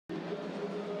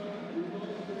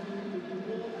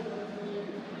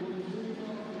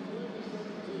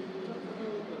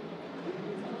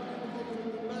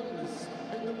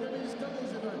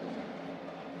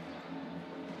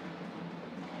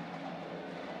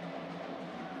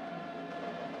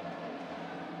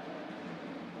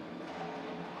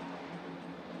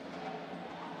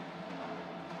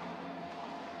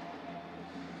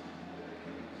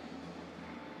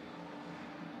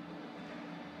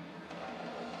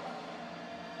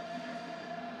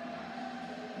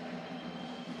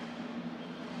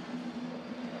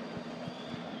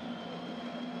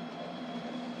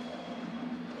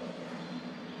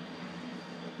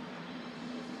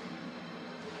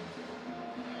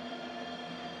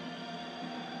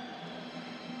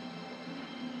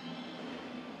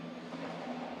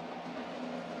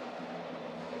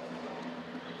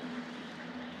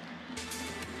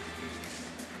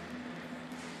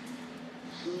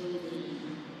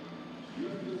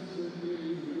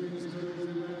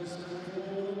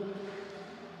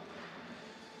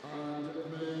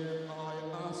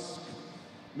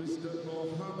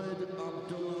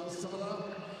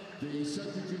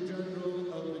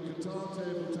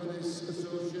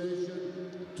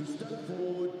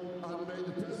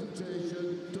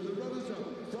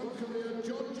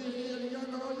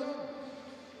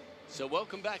So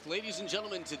welcome back, ladies and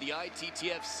gentlemen, to the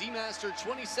ITTF Seamaster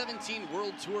 2017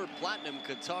 World Tour Platinum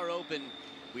Qatar Open.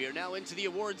 We are now into the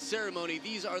awards ceremony.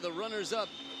 These are the runners-up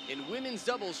in women's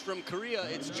doubles from Korea.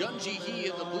 It's Junji Hee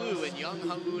in the blue and Young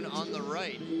Hang-un on the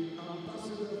right.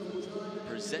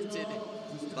 Presented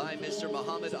by Mr.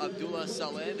 Mohammed Abdullah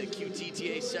Saleh, the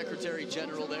QTTA Secretary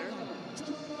General there.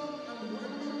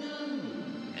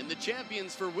 And the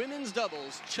champions for women's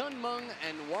doubles, Chen Meng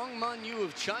and Wang Manyu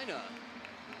of China.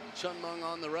 Chen Meng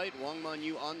on the right, Wang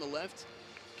Manyu on the left,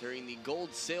 carrying the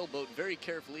gold sailboat very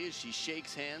carefully as she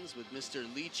shakes hands with Mr.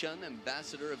 Li Chen,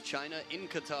 ambassador of China in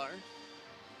Qatar.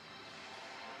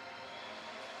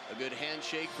 A good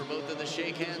handshake for both of the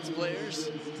shake hands players.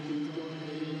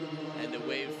 And a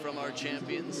wave from our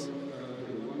champions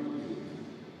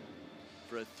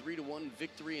for a 3-1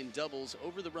 victory in doubles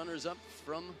over the runners-up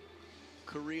from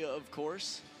Korea, of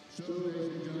course.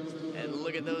 And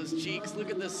look at those cheeks, look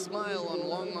at the smile on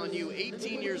Wang Manyu,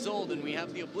 18 years old, and we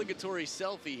have the obligatory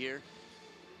selfie here.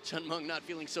 Chen Meng not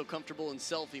feeling so comfortable in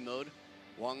selfie mode.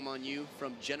 Wang Manyu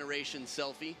from Generation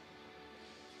Selfie.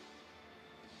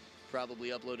 Probably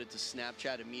upload it to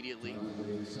Snapchat immediately.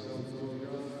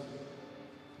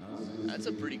 That's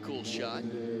a pretty cool shot.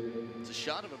 It's a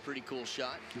shot of a pretty cool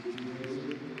shot.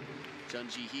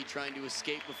 Junji Hee trying to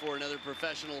escape before another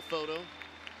professional photo.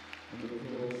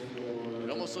 It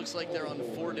almost looks like they're on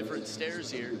 4 different stairs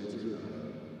here.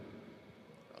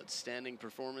 Outstanding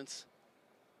performance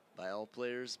by all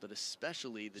players, but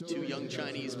especially the 2 young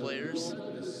Chinese players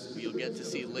who you'll get to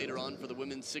see later on for the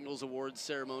Women's Singles Awards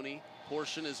ceremony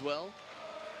portion as well.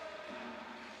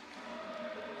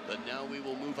 But now we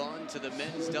will move on to the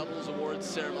Men's Doubles Awards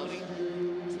ceremony.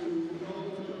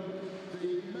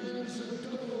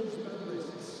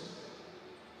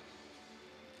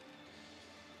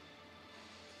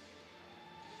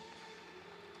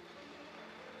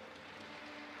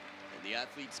 The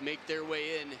athletes make their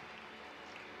way in.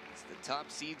 It's the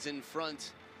top seeds in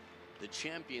front, the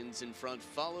champions in front,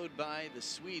 followed by the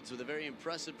Swedes with a very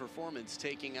impressive performance,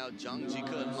 taking out Zhang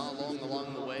Jike and Ma Long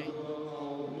along the way.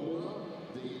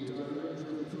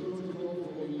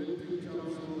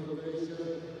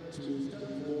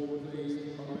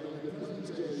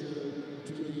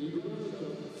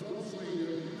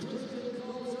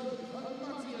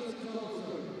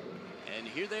 And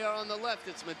here they are on the left.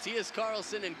 It's Matthias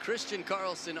Carlsen and Christian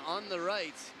Carlsen on the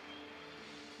right.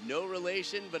 No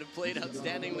relation, but have played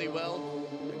outstandingly well.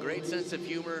 A great sense of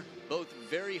humor, both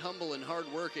very humble and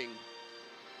hardworking.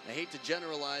 I hate to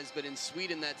generalize, but in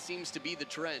Sweden that seems to be the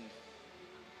trend.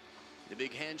 The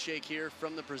big handshake here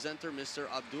from the presenter, Mr.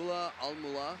 Abdullah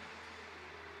Al-Mullah,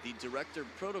 the Director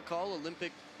of Protocol,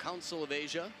 Olympic Council of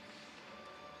Asia.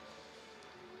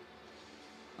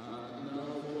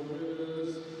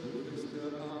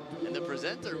 And the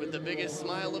presenter with the biggest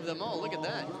smile of them all. Look at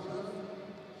that.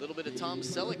 A little bit of Tom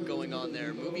Selleck going on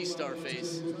there, movie star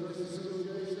face.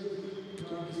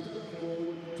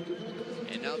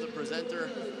 And now the presenter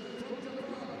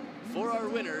for our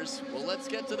winners. Well, let's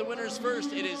get to the winners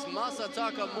first. It is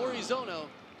Masataka Morizono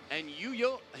and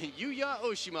Yuya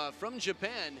Oshima from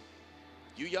Japan.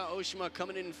 Yuya Oshima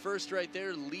coming in first right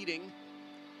there, leading.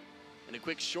 And a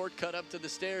quick shortcut up to the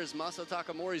stairs,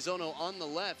 Masataka Morizono on the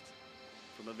left,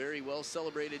 from a very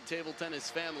well-celebrated table tennis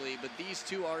family, but these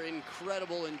two are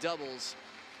incredible in doubles.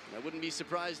 And I wouldn't be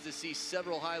surprised to see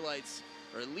several highlights,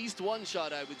 or at least one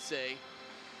shot, I would say,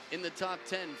 in the top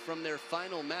 10 from their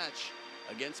final match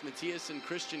against Matthias and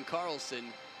Christian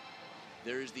Carlsen.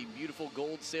 There's the beautiful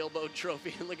gold sailboat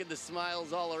trophy, and look at the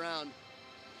smiles all around.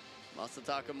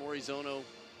 Masataka Morizono,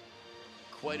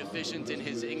 quite efficient in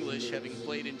his English, having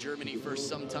played in Germany for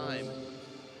some time.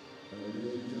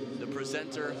 The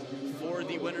presenter for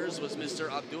the winners was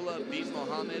Mr. Abdullah bin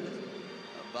Mohammed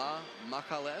Ba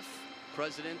Makhalef,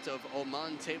 president of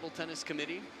Oman Table Tennis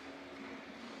Committee.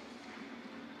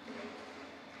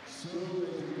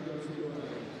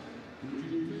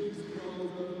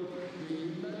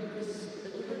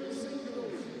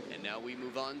 And now we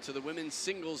move on to the Women's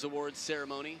Singles Awards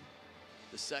ceremony,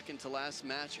 the second to last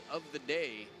match of the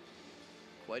day.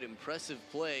 Quite impressive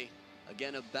play.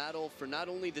 Again, a battle for not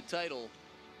only the title,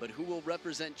 but who will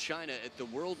represent China at the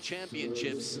World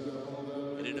Championships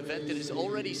in an event that is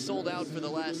already sold out for the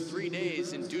last 3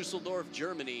 days in Dusseldorf,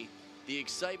 Germany. The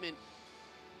excitement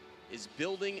is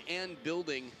building and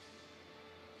building.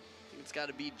 I think it's got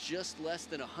to be just less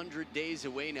than 100 days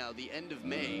away now, the end of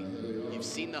May. You've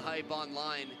seen the hype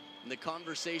online, and the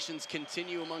conversations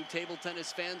continue among table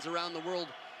tennis fans around the world.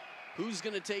 Who's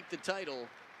going to take the title?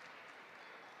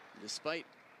 Despite,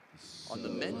 on the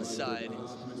men's side,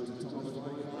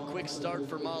 a quick quick start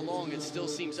for Ma Long. It still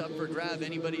seems up for grab,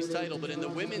 anybody's title. But in the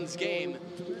women's game,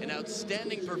 an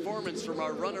outstanding performance from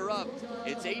our runner-up.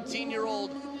 It's 18-year-old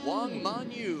Wang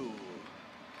Manyu.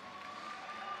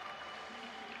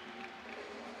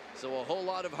 So a whole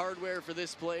lot of hardware for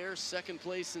this player. Second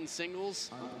place in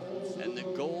singles, and the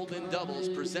gold in doubles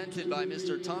presented by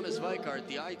Mr. Thomas Weikart,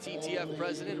 the ITTF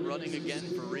president, running again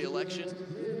for re-election.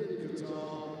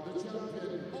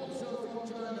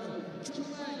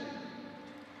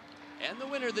 And the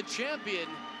winner, the champion,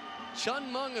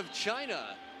 Chen Meng of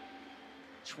China.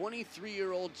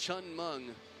 23-year-old Chen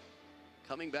Meng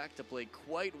coming back to play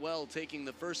quite well, taking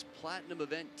the first platinum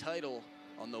event title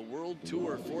on the World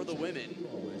Tour for the women.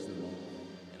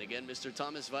 And again, Mr.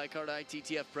 Thomas Weikart,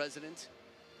 ITTF president,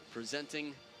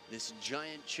 presenting this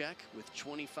giant check with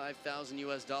 25,000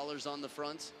 US dollars on the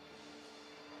front.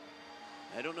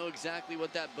 I don't know exactly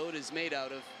what that boat is made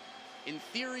out of. In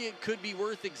theory, it could be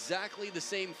worth exactly the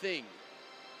same thing.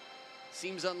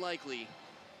 Seems unlikely.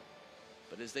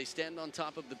 But as they stand on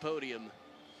top of the podium,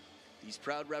 these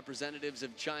proud representatives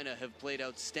of China have played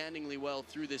outstandingly well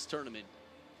through this tournament.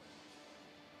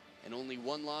 And only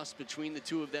one loss between the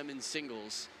two of them in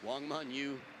singles. Wang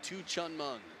Manyu to Chen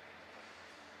Meng.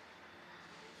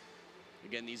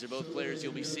 Again, these are both players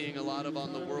you'll be seeing a lot of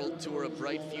on the World Tour. A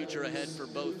bright future ahead for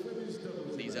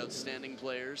both these outstanding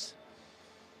players.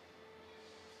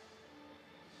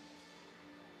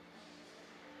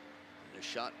 And a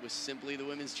shot with simply the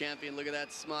women's champion. Look at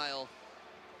that smile.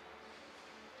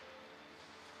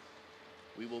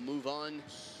 We will move on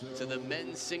to the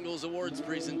men's singles awards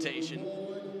presentation.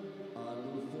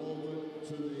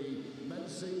 To the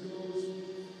men's singles,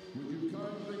 would you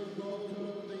kindly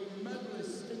welcome the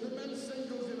medalists in the men's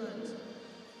singles event?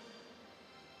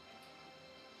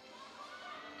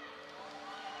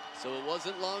 So it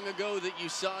wasn't long ago that you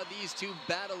saw these two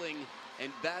battling,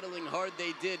 and battling hard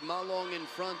they did. Ma Long in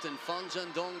front and Fan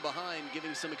Zhendong behind,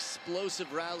 giving some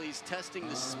explosive rallies, testing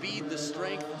the speed, the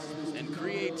strength, and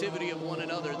creativity of one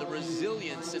another, the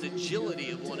resilience and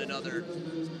agility of one another.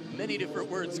 Many different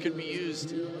words could be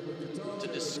used to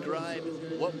describe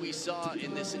what we saw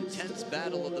in this intense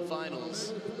battle of the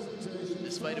finals.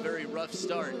 Despite a very rough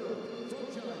start,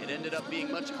 it ended up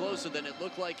being much closer than it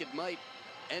looked like it might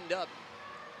end up.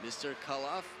 Mr.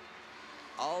 Khalaf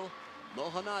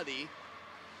Al-Mohanadi,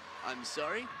 I'm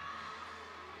sorry.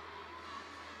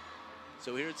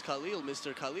 So here it's Khalil,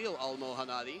 Mr. Khalil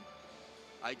Al-Mohanadi,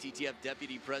 ITTF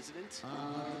Deputy President,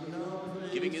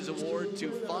 giving his award to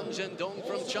Fan Zhendong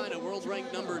from China, world rank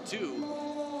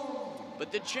 #2.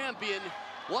 But the champion,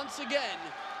 once again,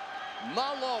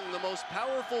 Ma Long, the most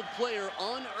powerful player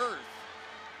on earth,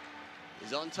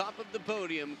 is on top of the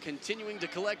podium, continuing to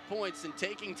collect points and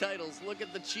taking titles. Look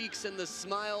at the cheeks and the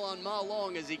smile on Ma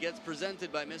Long as he gets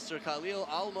presented by Mr. Khalil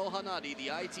Al-Mohanadi, the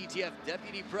ITTF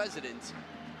Deputy President.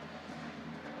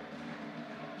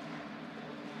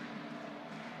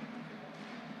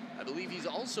 I believe he's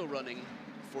also running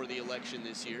for the election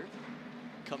this year,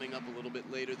 coming up a little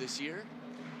bit later this year.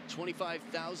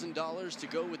 $25,000 to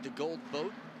go with the gold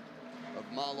boat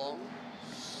of Ma Long.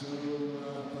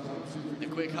 A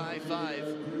quick high five.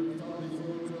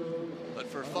 But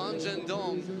for Fan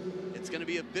Zhendong, it's going to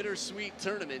be a bittersweet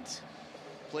tournament.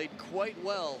 Played quite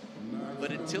well,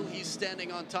 but until he's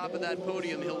standing on top of that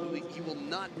podium, he will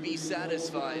not be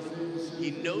satisfied.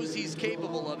 He knows he's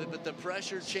capable of it, but the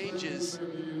pressure changes.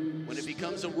 When it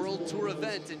becomes a World Tour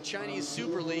event in Chinese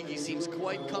Super League, he seems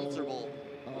quite comfortable.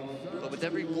 But with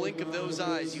every blink of those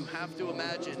eyes, you have to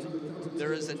imagine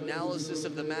there is analysis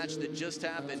of the match that just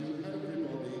happened.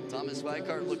 Thomas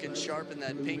Weikart looking sharp in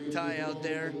that pink tie out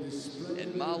there,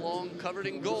 and Ma Long, covered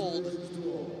in gold,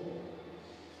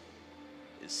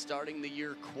 is starting the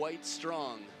year quite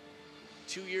strong.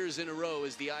 2 years in a row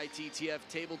as the ITTF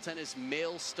table tennis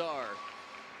male star.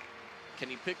 Can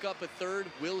he pick up a third?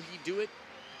 Will he do it?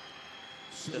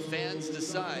 The fans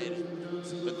decide,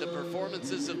 but the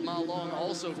performances of Ma Long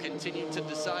also continue to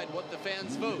decide what the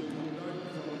fans vote.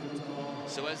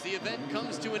 So as the event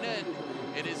comes to an end,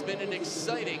 it has been an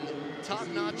exciting,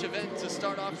 top-notch event to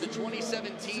start off the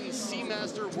 2017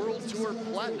 Seamaster World Tour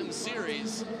Platinum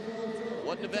Series.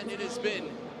 What an event it has been.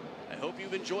 I hope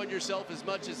you've enjoyed yourself as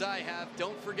much as I have.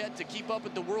 Don't forget to keep up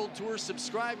with the World Tour.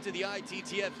 Subscribe to the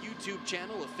ITTF YouTube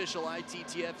channel, official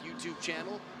ITTF YouTube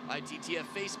channel, ITTF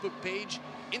Facebook page,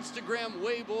 Instagram,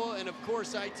 Weibo, and of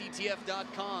course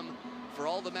ITTF.com for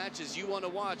all the matches you want to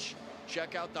watch.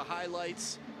 Check out the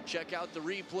highlights, check out the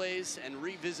replays, and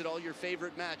revisit all your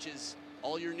favorite matches.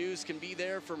 All your news can be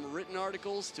there, from written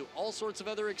articles to all sorts of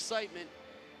other excitement.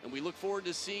 And we look forward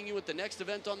to seeing you at the next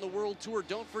event on the World Tour.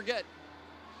 Don't forget,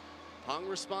 pong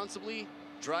responsibly,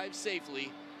 drive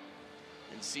safely,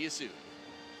 and see you soon.